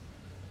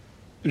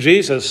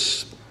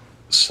Jesus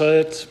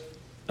said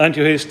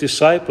unto his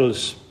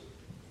disciples,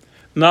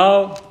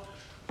 "Now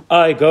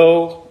I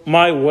go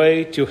my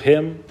way to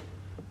him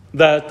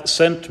that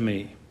sent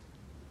me,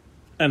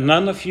 and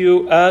none of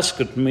you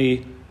asked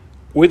me,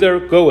 Whither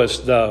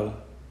goest thou?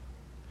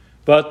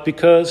 But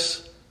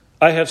because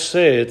I have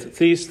said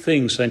these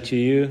things unto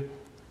you,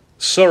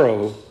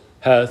 sorrow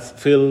hath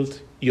filled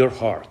your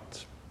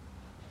heart."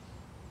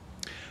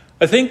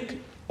 I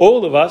think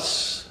all of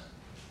us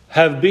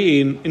have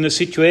been in a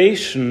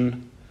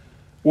situation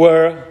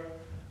where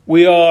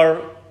we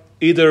are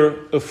either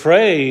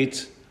afraid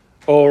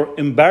or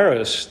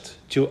embarrassed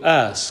to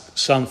ask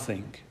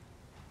something,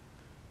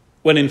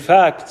 when in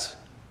fact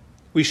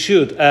we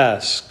should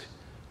ask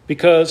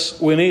because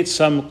we need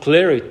some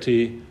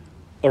clarity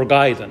or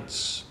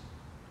guidance.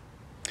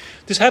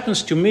 This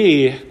happens to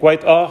me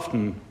quite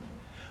often,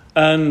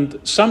 and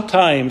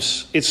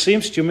sometimes it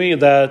seems to me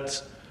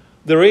that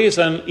there is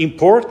an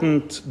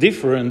important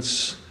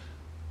difference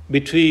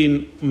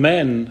between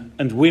men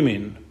and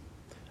women,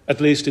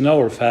 at least in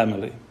our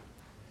family.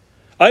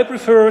 I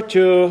prefer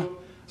to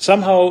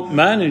somehow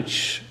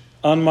manage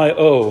on my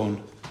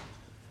own.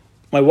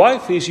 My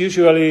wife is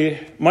usually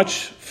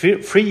much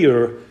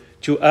freer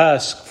to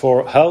ask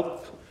for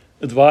help,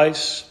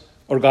 advice,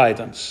 or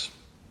guidance.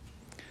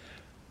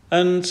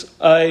 And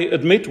I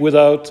admit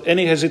without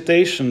any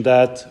hesitation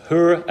that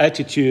her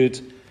attitude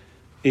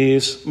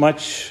is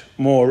much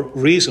more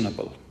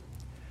reasonable.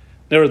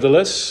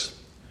 Nevertheless,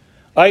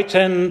 I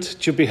tend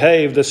to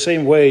behave the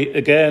same way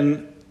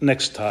again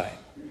next time.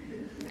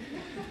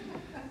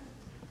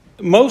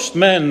 Most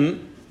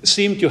men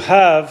seem to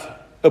have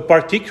a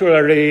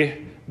particularly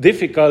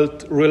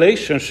difficult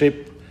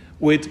relationship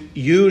with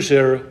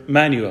user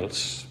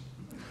manuals.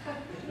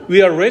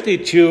 We are ready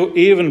to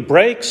even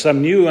break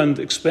some new and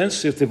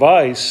expensive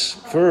device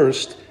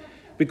first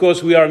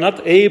because we are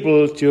not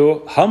able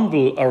to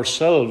humble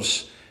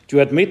ourselves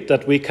to admit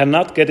that we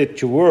cannot get it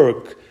to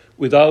work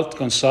without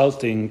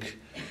consulting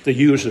the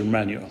user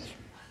manual.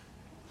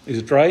 Is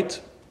it right?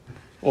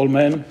 All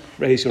men,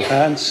 raise your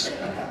hands.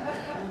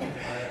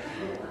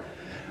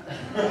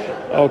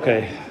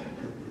 Okay.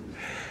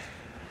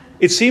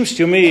 It seems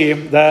to me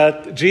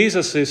that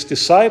Jesus'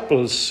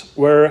 disciples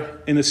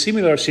were in a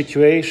similar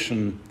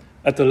situation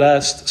at the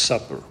Last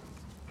Supper.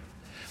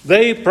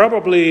 They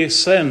probably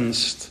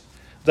sensed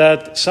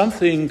that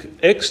something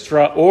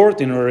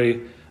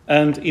extraordinary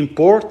and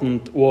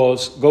important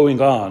was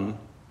going on.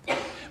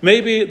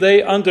 Maybe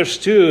they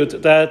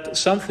understood that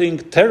something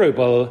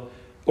terrible,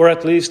 or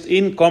at least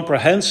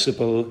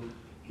incomprehensible,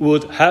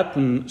 would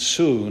happen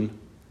soon,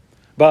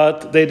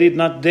 but they did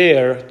not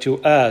dare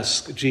to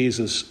ask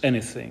Jesus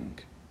anything.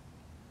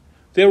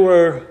 They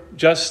were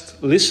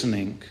just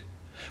listening,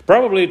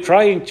 probably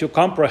trying to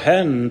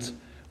comprehend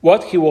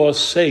what he was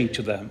saying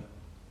to them.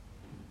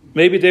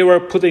 Maybe they were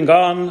putting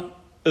on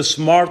a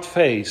smart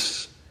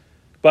face,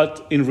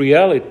 but in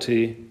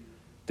reality,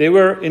 they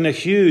were in a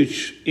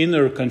huge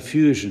inner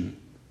confusion,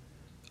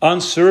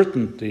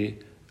 uncertainty,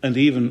 and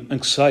even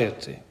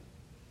anxiety.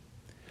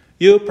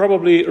 You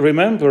probably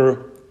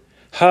remember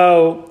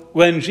how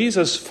when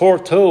Jesus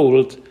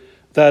foretold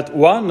that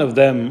one of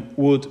them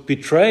would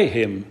betray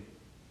him,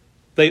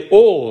 they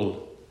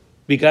all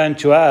began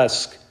to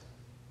ask,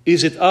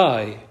 "Is it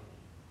I?"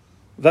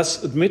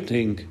 thus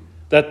admitting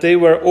that they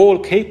were all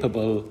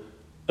capable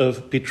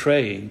of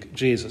betraying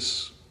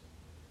Jesus.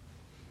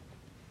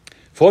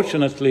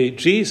 Fortunately,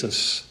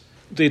 Jesus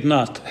did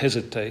not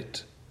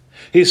hesitate.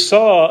 He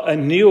saw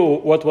and knew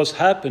what was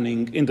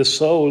happening in the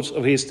souls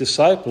of his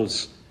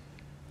disciples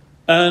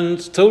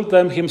and told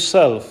them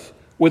himself,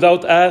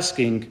 without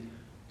asking,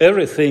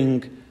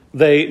 everything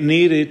they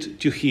needed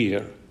to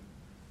hear.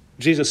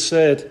 Jesus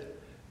said,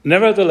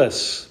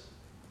 "Nevertheless,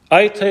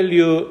 I tell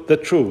you the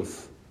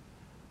truth.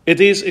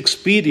 It is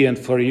expedient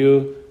for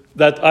you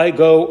that I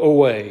go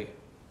away.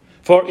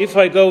 For if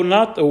I go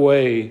not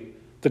away,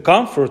 the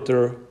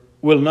Comforter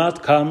will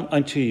not come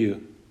unto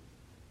you.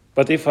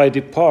 But if I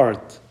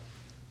depart,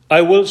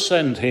 I will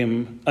send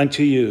him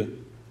unto you.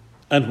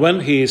 And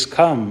when he is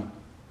come,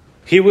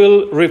 he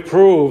will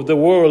reprove the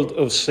world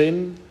of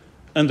sin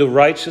and of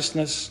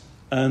righteousness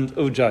and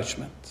of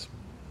judgment."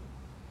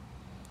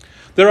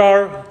 There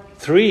are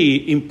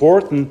three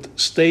important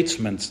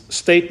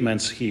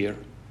statements here.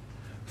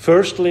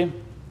 Firstly,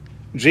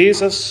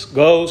 Jesus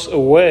goes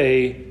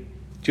away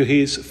to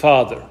his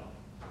Father.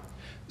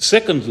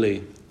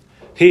 Secondly,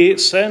 he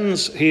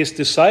sends his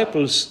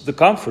disciples the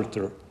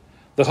Comforter,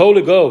 the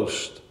Holy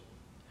Ghost.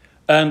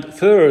 And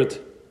third,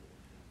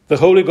 the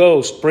Holy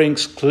Ghost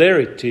brings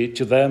clarity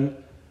to them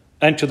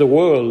and to the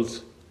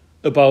world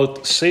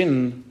about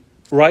sin,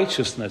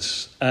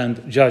 righteousness,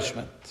 and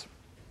judgment.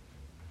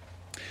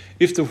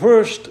 If the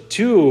first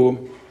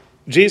two,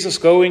 Jesus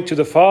going to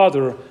the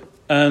Father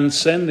and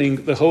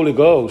sending the Holy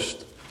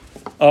Ghost,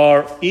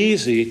 are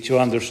easy to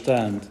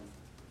understand,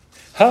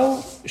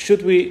 how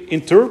should we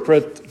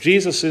interpret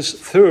Jesus'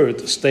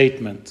 third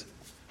statement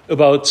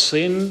about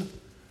sin,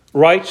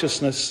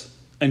 righteousness,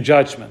 and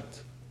judgment?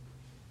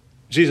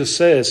 Jesus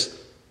says,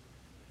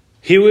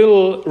 He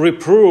will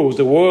reprove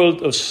the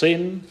world of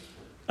sin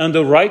and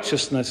of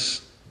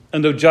righteousness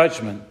and of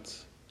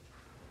judgment.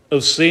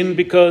 Of sin,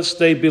 because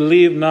they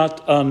believe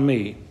not on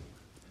me.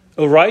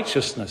 Of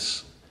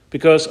righteousness,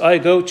 because I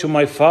go to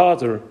my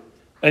Father,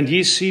 and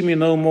ye see me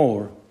no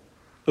more.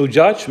 Of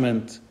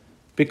judgment,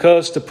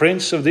 because the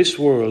prince of this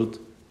world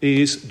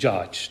is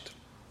judged.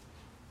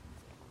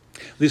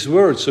 These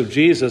words of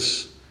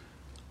Jesus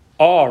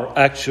are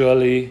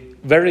actually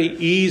very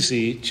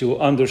easy to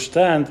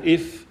understand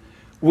if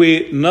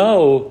we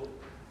know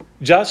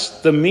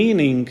just the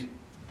meaning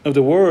of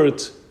the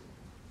word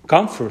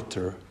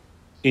comforter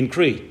in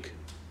Greek.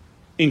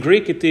 In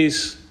Greek it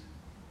is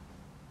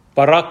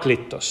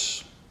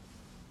parakletos.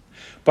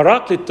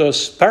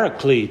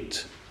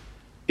 Paraclete,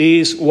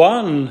 is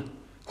one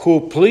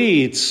who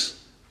pleads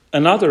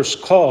another's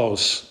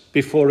cause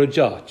before a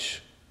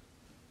judge,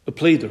 a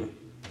pleader,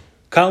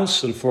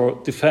 counsel for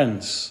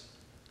defense,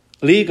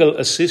 legal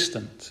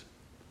assistant,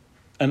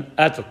 an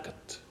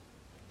advocate.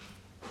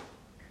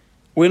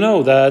 We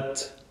know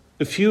that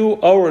a few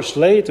hours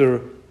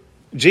later,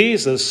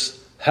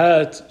 Jesus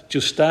had to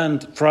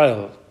stand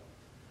trial,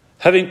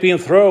 having been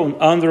thrown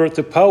under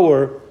the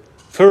power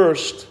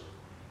first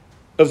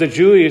of the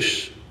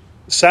Jewish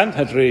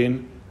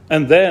Sanhedrin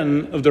and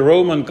then of the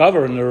Roman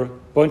governor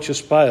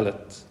Pontius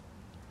Pilate.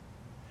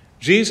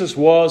 Jesus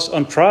was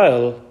on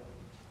trial,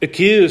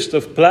 accused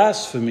of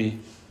blasphemy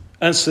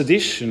and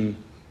sedition,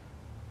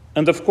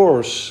 and of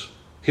course,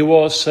 he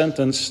was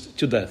sentenced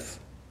to death.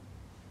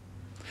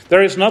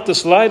 There is not the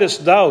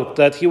slightest doubt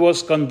that he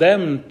was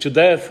condemned to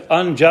death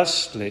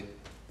unjustly,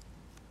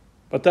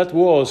 but that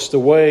was the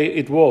way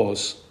it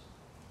was,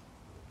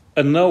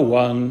 and no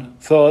one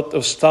thought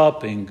of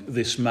stopping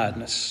this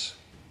madness.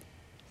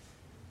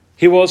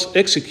 He was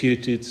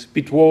executed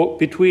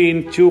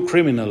between two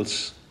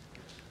criminals,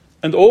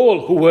 and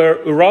all who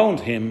were around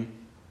him,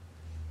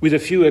 with a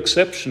few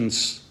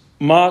exceptions,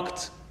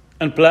 mocked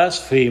and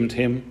blasphemed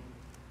him,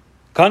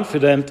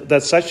 confident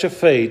that such a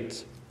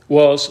fate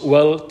was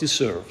well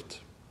deserved.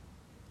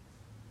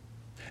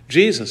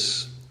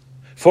 Jesus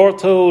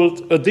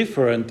foretold a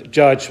different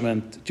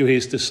judgment to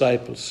his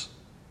disciples,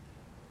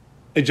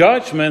 a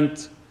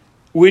judgment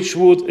which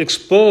would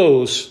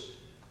expose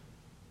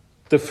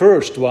the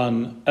first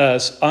one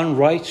as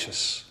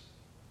unrighteous.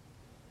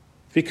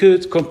 We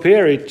could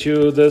compare it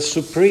to the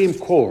Supreme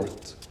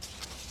Court,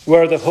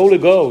 where the Holy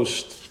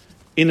Ghost,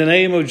 in the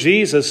name of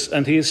Jesus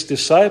and his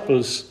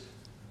disciples,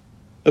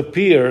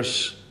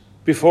 appears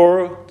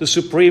before the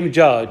Supreme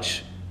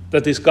Judge,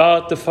 that is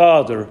God the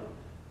Father,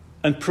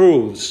 and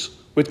proves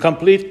with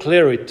complete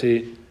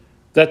clarity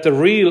that the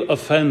real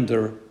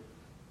offender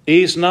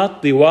is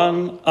not the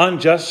one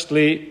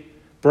unjustly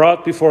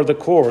brought before the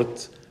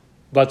court,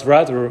 but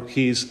rather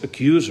his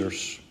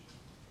accusers.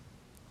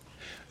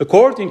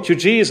 According to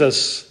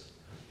Jesus,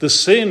 the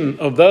sin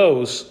of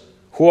those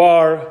who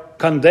are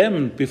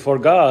condemned before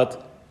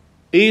God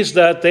is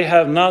that they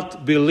have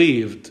not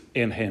believed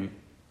in him.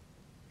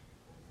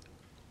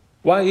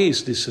 Why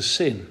is this a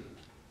sin?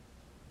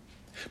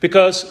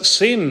 Because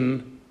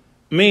sin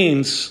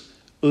means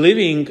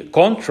living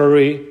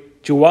contrary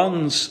to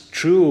one's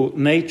true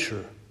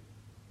nature.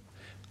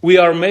 We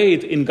are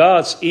made in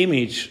God's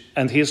image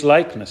and his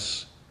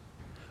likeness.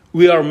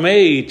 We are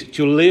made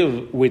to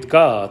live with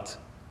God,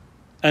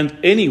 and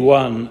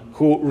anyone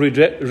who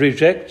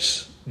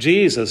rejects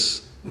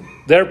Jesus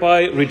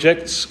thereby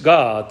rejects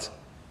God,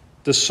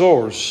 the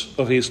source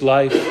of his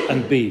life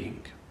and being.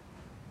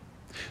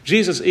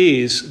 Jesus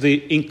is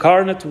the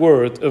incarnate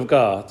Word of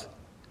God,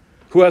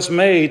 who has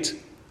made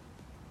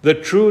the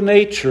true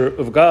nature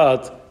of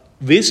God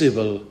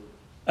visible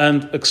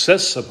and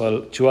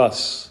accessible to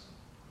us.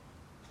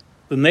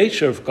 The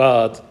nature of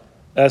God,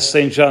 as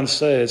St. John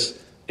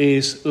says,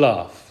 is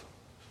love.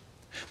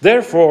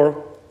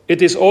 Therefore,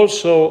 it is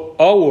also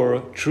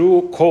our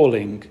true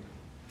calling,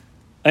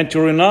 and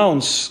to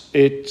renounce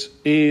it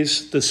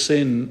is the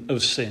sin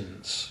of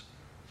sins.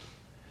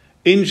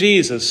 In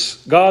Jesus,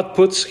 God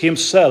puts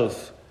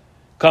himself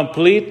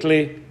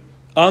completely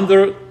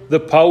under the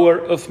power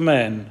of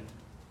man.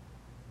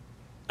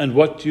 And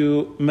what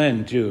do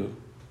men do?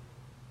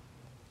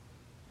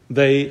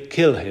 They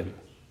kill him.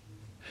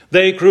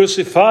 They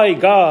crucify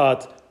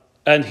God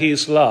and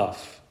his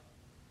love.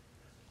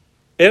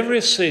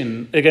 Every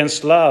sin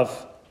against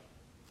love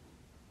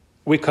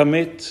we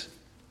commit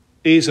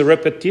is a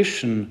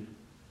repetition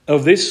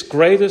of this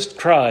greatest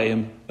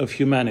crime of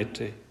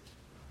humanity.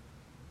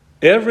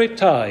 Every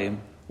time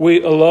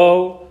we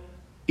allow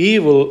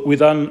evil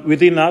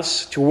within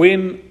us to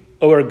win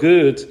our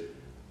good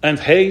and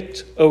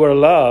hate our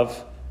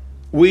love,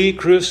 we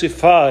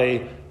crucify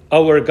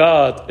our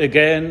God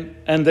again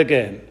and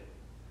again.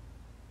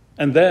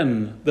 And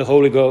then the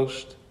Holy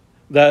Ghost,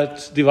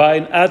 that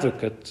divine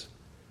advocate,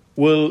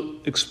 will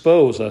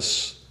expose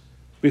us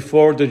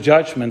before the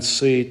judgment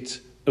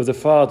seat of the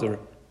Father,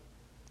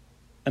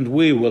 and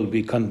we will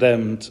be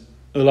condemned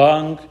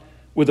along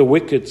with the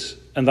wicked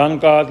and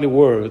ungodly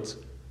world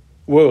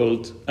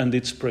and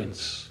its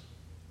prince.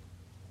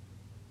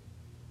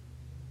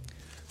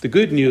 The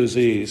good news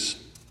is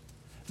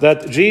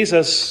that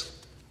Jesus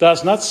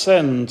does not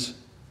send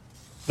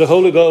the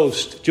Holy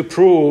Ghost to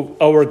prove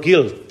our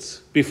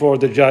guilt before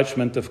the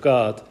judgment of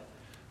God,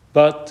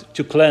 but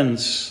to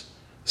cleanse,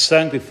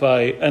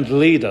 sanctify, and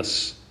lead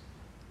us,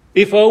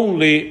 if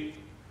only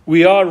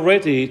we are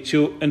ready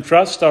to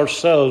entrust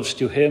ourselves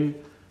to him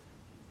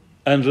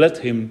and let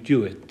him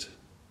do it.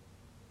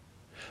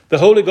 The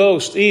Holy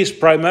Ghost is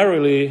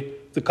primarily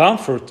the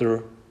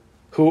Comforter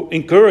who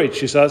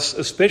encourages us,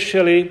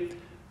 especially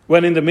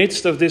when in the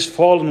midst of this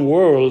fallen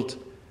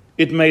world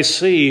it may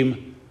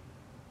seem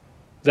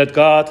that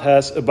God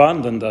has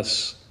abandoned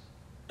us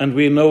and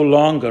we no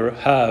longer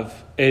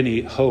have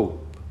any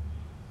hope.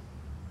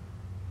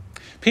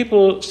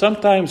 People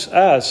sometimes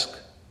ask,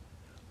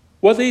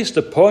 what is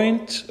the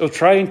point of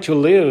trying to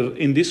live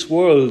in this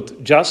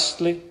world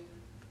justly,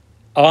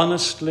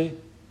 honestly,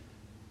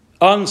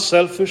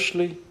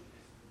 unselfishly,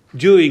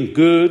 doing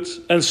good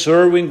and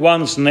serving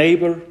one's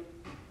neighbor,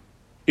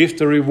 if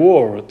the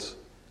reward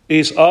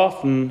is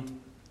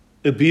often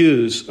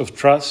abuse of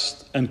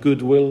trust and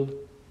goodwill,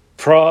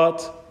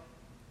 fraud,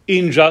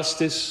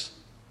 injustice,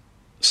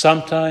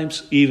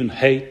 sometimes even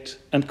hate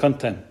and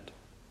contempt?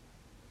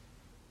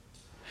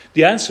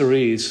 The answer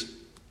is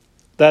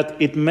that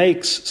it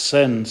makes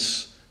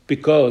sense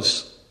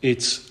because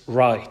it's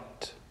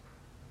right.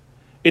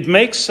 It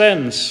makes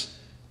sense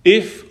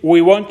if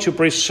we want to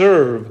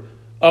preserve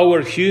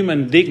our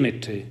human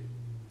dignity,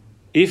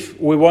 if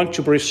we want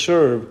to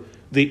preserve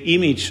the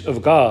image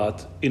of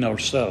God in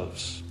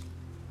ourselves.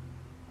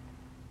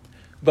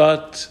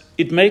 But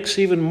it makes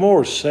even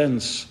more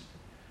sense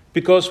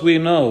because we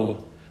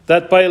know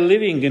that by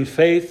living in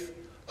faith,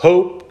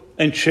 hope,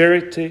 and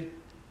charity,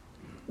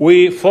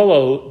 we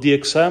follow the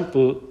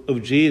example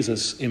of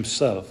Jesus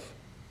himself.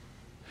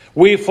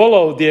 We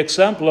follow the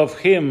example of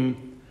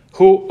him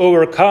who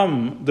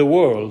overcome the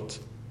world,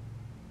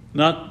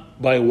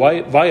 not by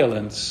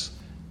violence,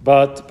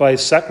 but by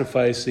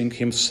sacrificing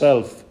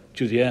himself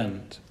to the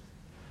end.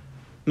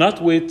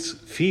 Not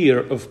with fear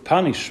of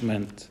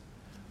punishment,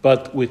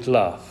 but with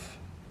love.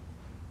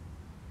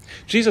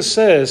 Jesus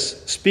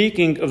says,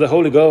 speaking of the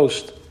Holy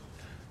Ghost,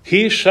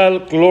 "He shall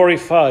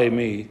glorify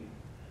me,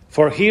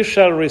 for he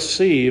shall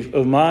receive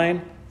of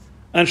mine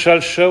and shall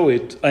show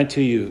it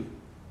unto you."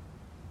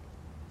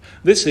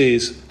 This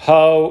is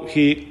how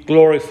he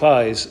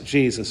glorifies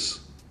Jesus,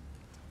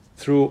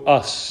 through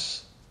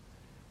us,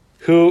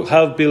 who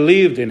have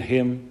believed in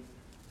him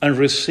and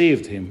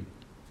received him,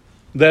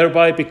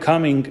 thereby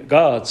becoming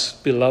God's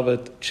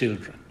beloved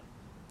children.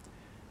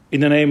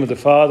 In the name of the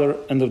Father,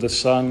 and of the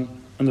Son,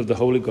 and of the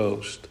Holy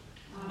Ghost.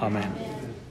 Amen.